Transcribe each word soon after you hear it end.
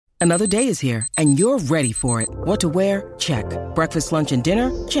Another day is here, and you're ready for it. What to wear? Check. Breakfast, lunch, and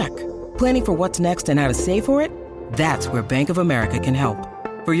dinner? Check. Planning for what's next and how to save for it? That's where Bank of America can help.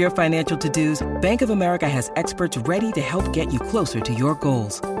 For your financial to-dos, Bank of America has experts ready to help get you closer to your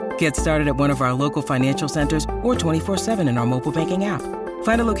goals. Get started at one of our local financial centers or 24/7 in our mobile banking app.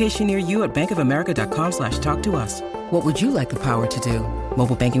 Find a location near you at bankofamerica.com/talktous. What would you like the power to do?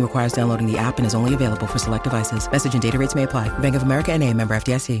 Mobile banking requires downloading the app and is only available for select devices. Message and data rates may apply. Bank of America N.A., member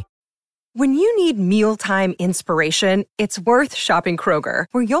FDIC. When you need mealtime inspiration, it's worth shopping Kroger,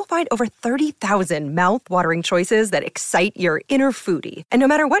 where you'll find over 30,000 mouth-watering choices that excite your inner foodie. And no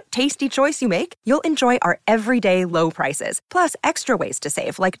matter what tasty choice you make, you'll enjoy our everyday low prices, plus extra ways to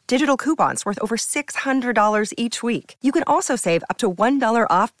save, like digital coupons worth over $600 each week. You can also save up to $1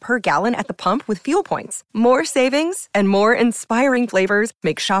 off per gallon at the pump with fuel points. More savings and more inspiring flavors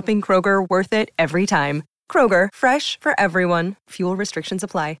make shopping Kroger worth it every time. Kroger, fresh for everyone. Fuel restrictions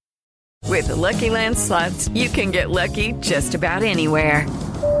apply. With the Lucky Land Slots, you can get lucky just about anywhere.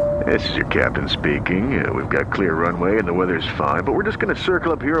 This is your captain speaking. We've got clear runway and the weather's fine, but we're just going to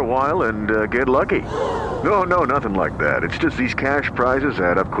circle up here a while and get lucky. No, nothing like that. It's just these cash prizes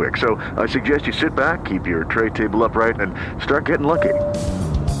add up quick. So I suggest you sit back, keep your tray table upright, and start getting lucky.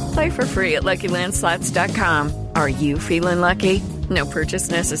 Play for free at LuckyLandSlots.com. Are you feeling lucky? No purchase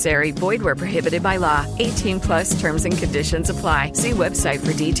necessary. Void where prohibited by law. 18+ terms and conditions apply. See website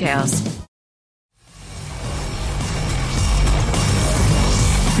for details.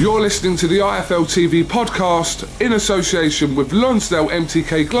 You're listening to the IFL TV podcast in association with Lonsdale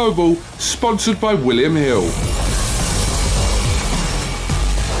MTK Global, sponsored by William Hill.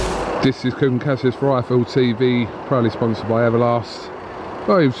 This is Kugan Cassius for IFL TV, proudly sponsored by Everlast.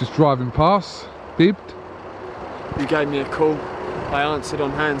 Well, he was just driving past, bibbed. You gave me a call. I answered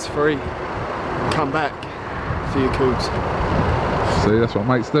on hands-free. Come back for your calls. See, that's what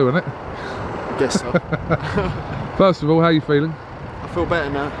mates do, isn't it? I guess so. First of all, how are you feeling? I feel better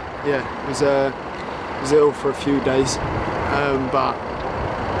now. Yeah, was ill for a few days, but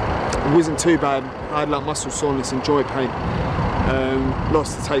it wasn't too bad. I had like muscle soreness and joint pain.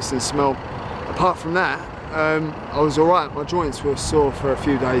 Lost the taste and smell. Apart from that, I was alright. My joints were sore for a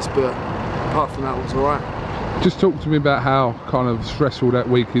few days, but apart from that, I was alright. Just talk to me about how kind of stressful that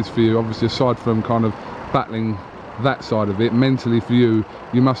week is for you. Obviously, aside from kind of battling that side of it, mentally for you,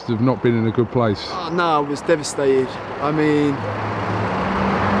 you must have not been in a good place. Oh, no, I was devastated. I mean,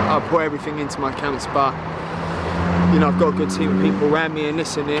 I put everything into my camps, but you know, I've got a good team of people around me, and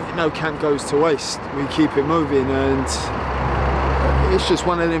listen, no camp goes to waste. We keep it moving, and it's just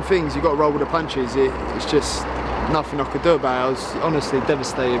one of them things. You got to roll with the punches. It's just nothing I could do about it. I was honestly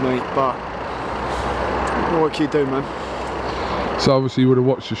devastated, mate, but what can you do, man? So obviously you would have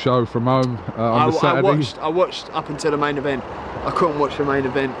watched the show from home on the Saturday. I watched up until the main event. I couldn't watch the main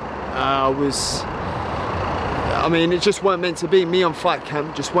event. I mean, it just weren't meant to be. Me on fight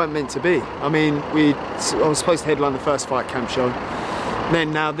camp just weren't meant to be. I mean, I was supposed to headline the first fight camp show.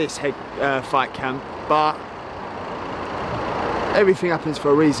 Then now this fight camp. But everything happens for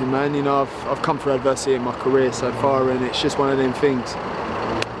a reason, man. You know, I've come through adversity in my career so far, and it's just one of them things.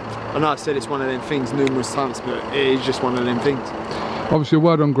 I know I've said it's one of them things numerous times, but it is just one of them things. Obviously, a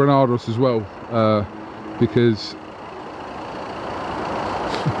word on Granados as well, because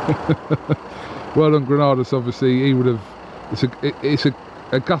word on Granados, obviously, he would have. It's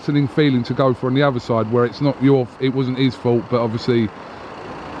a gutting feeling to go for on the other side, where it wasn't his fault, but obviously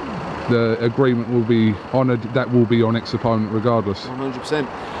the agreement will be honoured. That will be on ex-opponent regardless. 100%.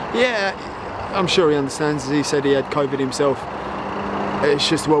 Yeah, I'm sure he understands. As he said, he had COVID himself. It's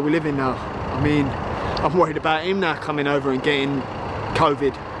just the world we live in now. I mean, I'm worried about him now coming over and getting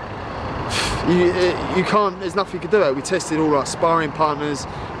COVID. You can't, there's nothing you can do about it. We tested all our sparring partners.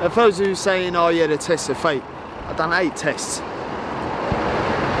 For those who are saying, oh yeah, the tests are fake. I've done 8 tests.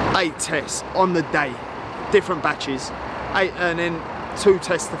 8 tests on the day. Different batches. 8 and then 2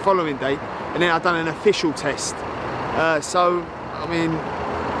 tests the following day. And then I've done an official test. So, I mean,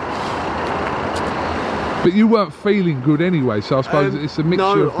 but you weren't feeling good anyway, so I suppose it's a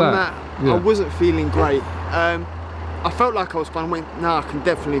mixture of that. Yeah. I wasn't feeling great. I felt like I was fine. I went, no, I can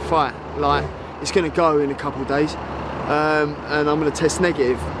definitely fight. Like, it's going to go in a couple of days, and I'm going to test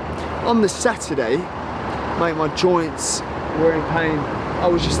negative. On the Saturday, mate, my joints were in pain. I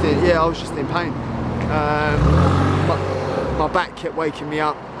was just in pain. My back kept waking me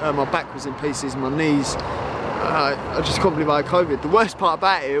up. My back was in pieces. My knees. I just couldn't believe I had COVID. The worst part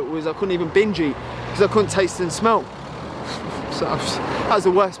about it was I couldn't even binge eat, because I couldn't taste and smell. So that was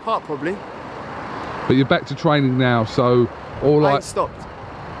the worst part, probably. But you're back to training now, so I ain't stopped.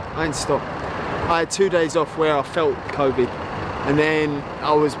 I had 2 days off where I felt COVID, And then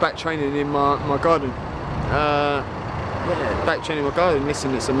I was back training in my garden. Back training in my garden.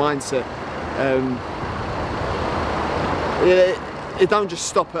 Listen, it's a mindset. It don't just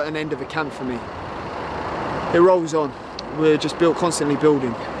stop at an end of a camp for me. It rolls on. We're just constantly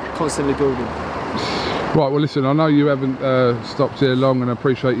building. Right, well listen, I know you haven't stopped here long, and I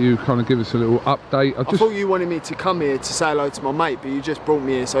appreciate you kind of give us a little update. I thought you wanted me to come here to say hello to my mate, but you just brought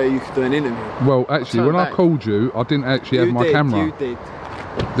me here so you could do an interview. Well, actually, when I called you, I didn't actually have my camera. You did.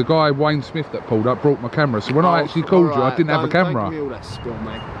 The guy, Wayne Smith, that pulled up, brought my camera. So when I actually called you, I didn't have a camera. Don't give me all that spiel,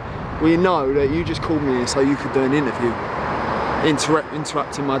 mate. We know that you just called me here so you could do an interview.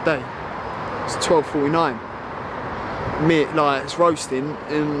 Interrupting my day. It's 12:49. It's roasting,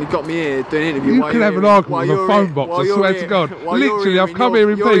 and you got me here doing an interview. You can have an argument with a phone box, I swear to God. Literally, I've come here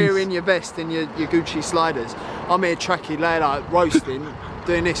in peace. You're here in your vest and your Gucci sliders. I'm here tracky, roasting,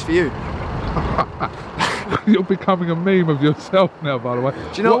 doing this for you. You're becoming a meme of yourself now, by the way.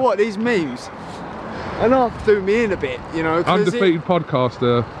 Do you know what? These memes, enough threw me in a bit, you know. Undefeated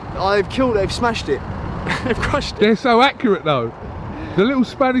podcaster. They've smashed it. They've crushed it. They're so accurate though. The little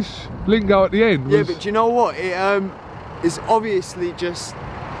Spanish lingo at the end was... Yeah, but do you know what? It is obviously just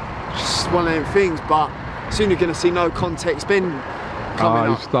one of them things, but soon you're going to see no context coming up.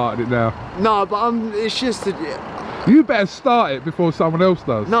 You've started it now. No, but it's just... You better start it before someone else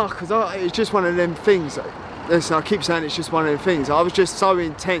does. No, because it's just one of them things. Listen, I keep saying it's just one of them things. I was just so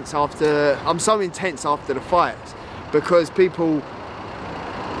intense after... I'm so intense after the fights because people...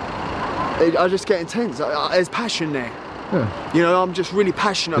 I just get intense. There's passion there. Yeah. You know, I'm just really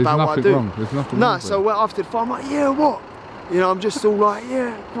passionate about what I do. There's nothing wrong. So after the fight, I'm like, yeah, what? You know, I'm just all like,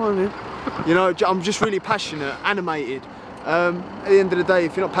 yeah, come on then. You know, I'm just really passionate, animated. At the end of the day,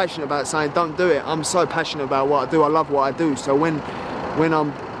 if you're not passionate about something, don't do it. I'm so passionate about what I do. I love what I do. So when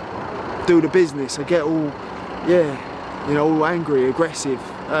I'm do the business, I get all, all angry, aggressive.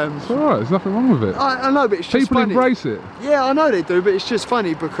 It's alright, there's nothing wrong with it. I know, but it's just People funny. Embrace it. Yeah, I know they do, but it's just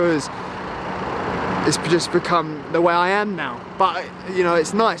funny because it's just become the way I am now. But you know,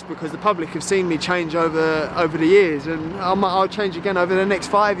 it's nice because the public have seen me change over the years, and I'll change again over the next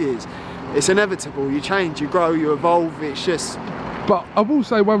 5 years. It's inevitable. You change, you grow, you evolve. It's just. But I will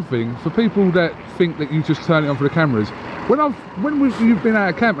say one thing for people that think that you just turn it on for the cameras. When you've been out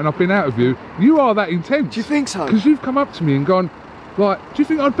of camp and I've been out of you, you are that intense. Do you think so? Because you've come up to me and gone, like, do you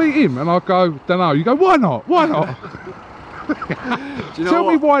think I'd beat him? And I go, don't know. You go, why not? Why not? Do you know Tell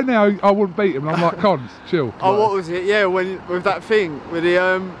me why now I wouldn't beat him. And I'm like, Cons, chill. Oh, what was it? Yeah, with that thing with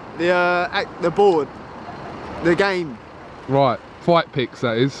the board, the game. Right, fight picks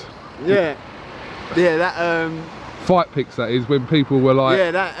that is. Yeah, that. Fight picks that is when people were like,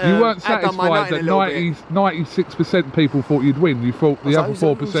 yeah, that, you weren't satisfied that 96% people thought you'd win. You thought the other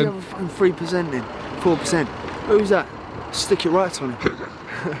 4%. Who's the other 3% then? 4%. Who's that? Stick it right on him.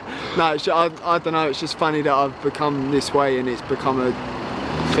 No, I don't know. It's just funny that I've become this way and it's become a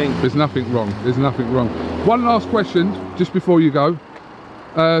thing. There's nothing wrong. There's nothing wrong. One last question, just before you go.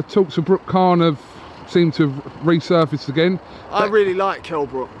 Talks of Amir Khan have seemed to have resurfaced again. I really like Kell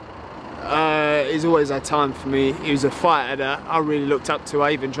Brook. He's always had time for me. He was a fighter that I really looked up to.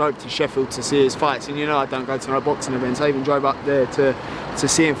 I even drove to Sheffield to see his fights, and you know I don't go to no boxing events. I even drove up there to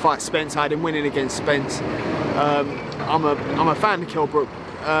see him fight Spence. I had him winning against Spence. I'm a fan of Kell Brook.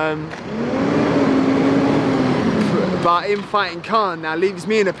 But him fighting Khan now leaves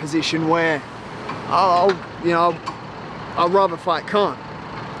me in a position where I'd rather fight Khan.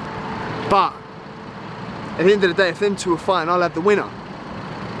 But at the end of the day, if them two are fighting, I'll have the winner.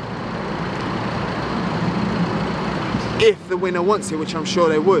 If the winner wants it, which I'm sure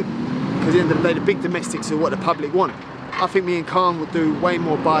they would. Because at the end of the day, the big domestics are what the public want. I think me and Khan would do way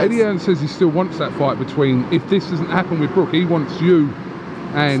more buys. Eddie Hearn says he still wants that fight between, if this doesn't happen with Brook, he wants you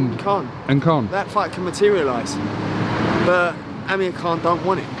and Khan. That fight can materialise. But Amir Khan don't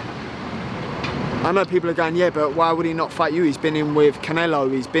want it. I know people are going, yeah, but why would he not fight you? He's been in with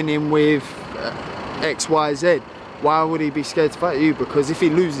Canelo, he's been in with X, Y, Z. Why would he be scared to fight you? Because if he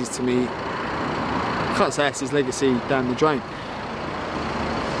loses to me, I can't say that's his legacy down the drain.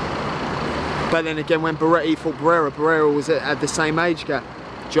 But then again, when he fought Barrera was at the same age gap. Do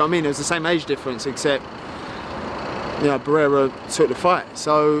you know what I mean? It was the same age difference, except, you know, Barrera took the fight.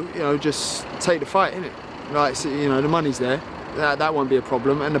 So, you know, just take the fight, innit? Like, so, you know, the money's there. That won't be a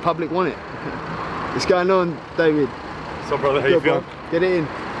problem, and the public want it. What's going on, David? So, brother, how you feeling? Get it in.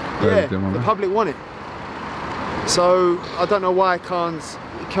 Yeah, the public want it. So, I don't know why Khan's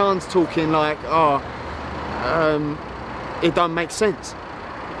talking like, it don't make sense.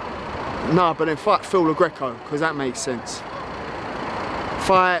 No, but then fight Phil LaGreco, because that makes sense.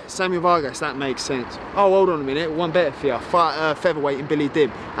 Fight Samuel Vargas, that makes sense. Oh, hold on a minute, one better for you. Fight featherweight in Billy Dib,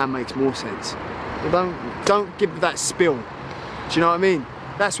 that makes more sense. Don't give that spill. Do you know what I mean?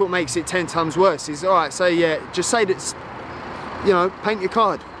 That's what makes it 10 times worse. Is all right. Say just say that. You know, paint your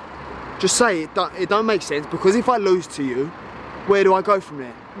card. Just say it don't make sense, because if I lose to you, where do I go from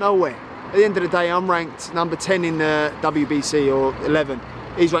there? Nowhere. At the end of the day, I'm ranked number 10 in the WBC or 11.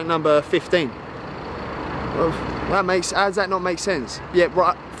 He's ranked number 15. Well, how does that not make sense? Yeah,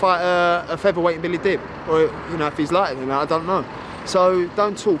 right, fight a featherweight in Billy Dib, or you know, if he's lighter than that, I don't know. So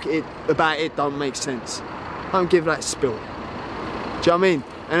don't talk about it. Don't make sense. Don't give that spill. Do you know what I mean?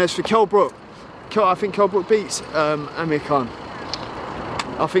 And as for Kell Brook, I think Kell Brook beats Amir Khan.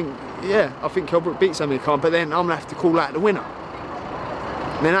 I think Kell Brook beats Amir Khan, but then I'm gonna have to call out the winner.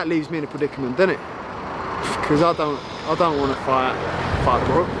 And then that leaves me in a predicament, doesn't it? Because I don't want to fight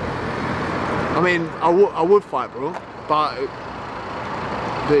Brook. I mean, I would fight Brook, but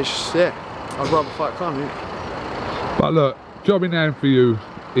it's, yeah, I'd rather fight Khan. Yeah. But look, job in hand for you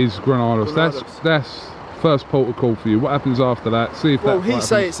is Granados. That's first port of call for you. What happens after that? See if well, he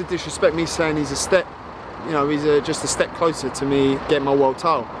say it's a disrespect. Me saying he's a step, you know, he's just a step closer to me getting my world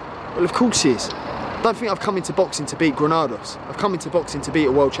title. Well, of course he is. I don't think I've come into boxing to beat Granados. I've come into boxing to beat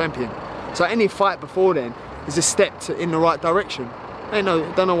a world champion. So any fight before then is a step in the right direction. I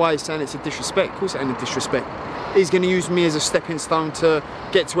don't know why he's saying it's a disrespect. Of course it ain't a disrespect. He's going to use me as a stepping stone to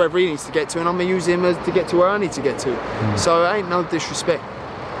get to wherever he needs to get to, and I'm going to use him to get to where I need to get to. So it ain't no disrespect.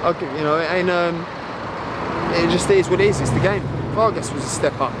 You know, it ain't. It just is what it is. It's the game. Vargas was a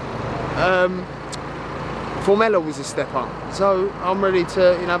step up. Formella was a step up. So I'm ready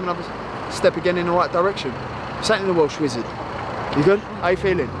to, you know, have another step again in the right direction. Sat in the Welsh Wizard. You good? How you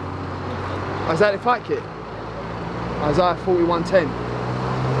feeling? Is that the fight kit? Isaiah 41:10.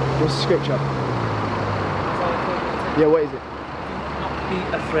 What's the scripture? Yeah, what is it? Do not be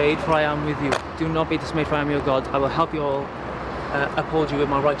afraid, for I am with you. Do not be dismayed, for I am your God. I will help you all, uphold you with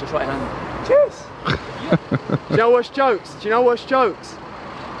my righteous right hand. Cheers! Do you know what's jokes? Do you know what's jokes?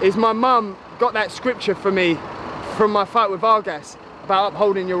 Is my mum got that scripture for me from my fight with Vargas about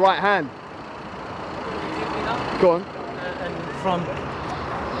upholding your right hand. Go on.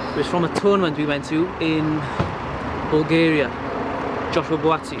 It was from a tournament we went to in Bulgaria. Joshua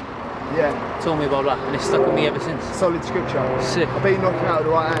Boaty. Yeah. Told me about that, and it's stuck with me ever since. Solid scripture. Sick. I bet you knock him out with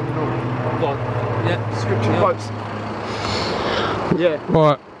the right hand and all. Go on. Yeah. Scripture quotes. Yeah.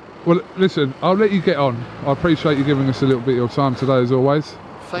 Right. Well, listen, I'll let you get on. I appreciate you giving us a little bit of your time today, as always.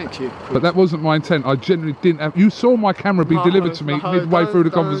 Thank you. But that wasn't my intent. I genuinely didn't have... You saw my camera be delivered to me midway through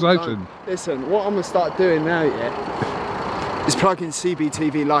the conversation. Listen, what I'm going to start doing now, yeah, is plug in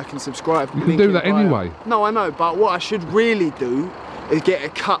CBTV, like and subscribe. You can do that anyway. No, I know, but what I should really do is get a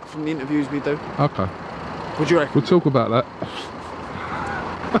cut from the interviews we do. Okay. What do you reckon? We'll talk about that.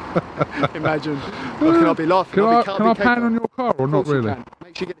 Imagine. I'll be laughing. Can I pan on your car or not really?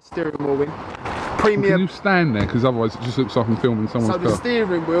 Make sure you get the steering wheel in. Premium. Can you stand there? Because otherwise it just looks like I'm filming someone's car. So the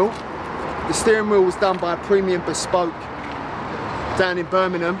steering wheel was done by Premium Bespoke down in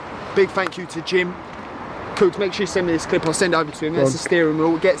Birmingham. Big thank you to Jim. Cooks, make sure you send me this clip. I'll send it over to him. That's the steering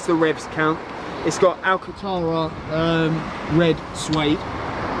wheel. It gets the revs count. It's got Alcantara red suede.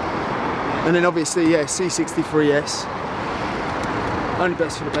 And then obviously, yeah, C63S. Only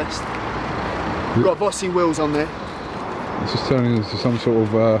best for the best. We've got Vossi wheels on there. It's just turning into some sort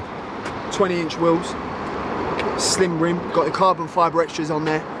of 20-inch wheels. Slim rim. Got the carbon fibre extras on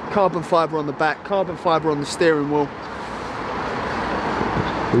there. Carbon fibre on the back. Carbon fibre on the steering wheel.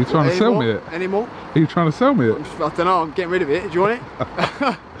 Are you trying to sell me it? Any more? Are you trying to sell me it? I don't know. I'm getting rid of it. Do you want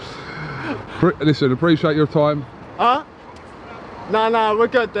it? Listen, appreciate your time. Huh? No, we're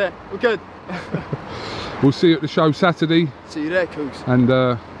good there. We're good. We'll see you at the show Saturday. See you there, Coogs. And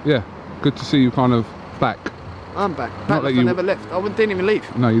yeah, good to see you kind of back. I'm back. Back like I never left. I didn't even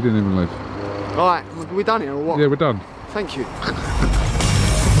leave. No, you didn't even leave. Alright, we done here or what? Yeah, we're done. Thank you.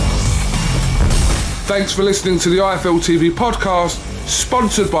 Thanks for listening to the IFL TV podcast,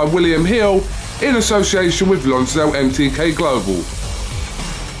 sponsored by William Hill in association with Lonsdale MTK Global.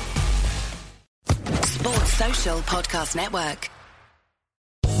 Sports Social Podcast Network.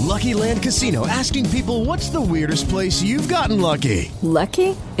 Lucky Land Casino, asking people, what's the weirdest place you've gotten lucky?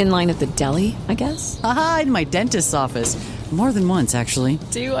 Lucky? In line at the deli, I guess? Aha, in my dentist's office. More than once, actually.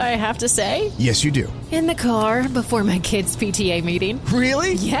 Do I have to say? Yes, you do. In the car before my kids' PTA meeting.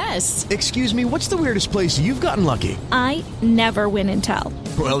 Really? Yes. Excuse me, what's the weirdest place you've gotten lucky? I never win and tell.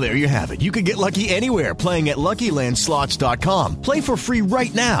 Well, there you have it. You can get lucky anywhere, playing at LuckyLandSlots.com. Play for free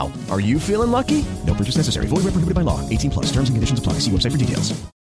right now. Are you feeling lucky? No purchase necessary. Void where prohibited by law. 18+. Terms and conditions apply. See website for details.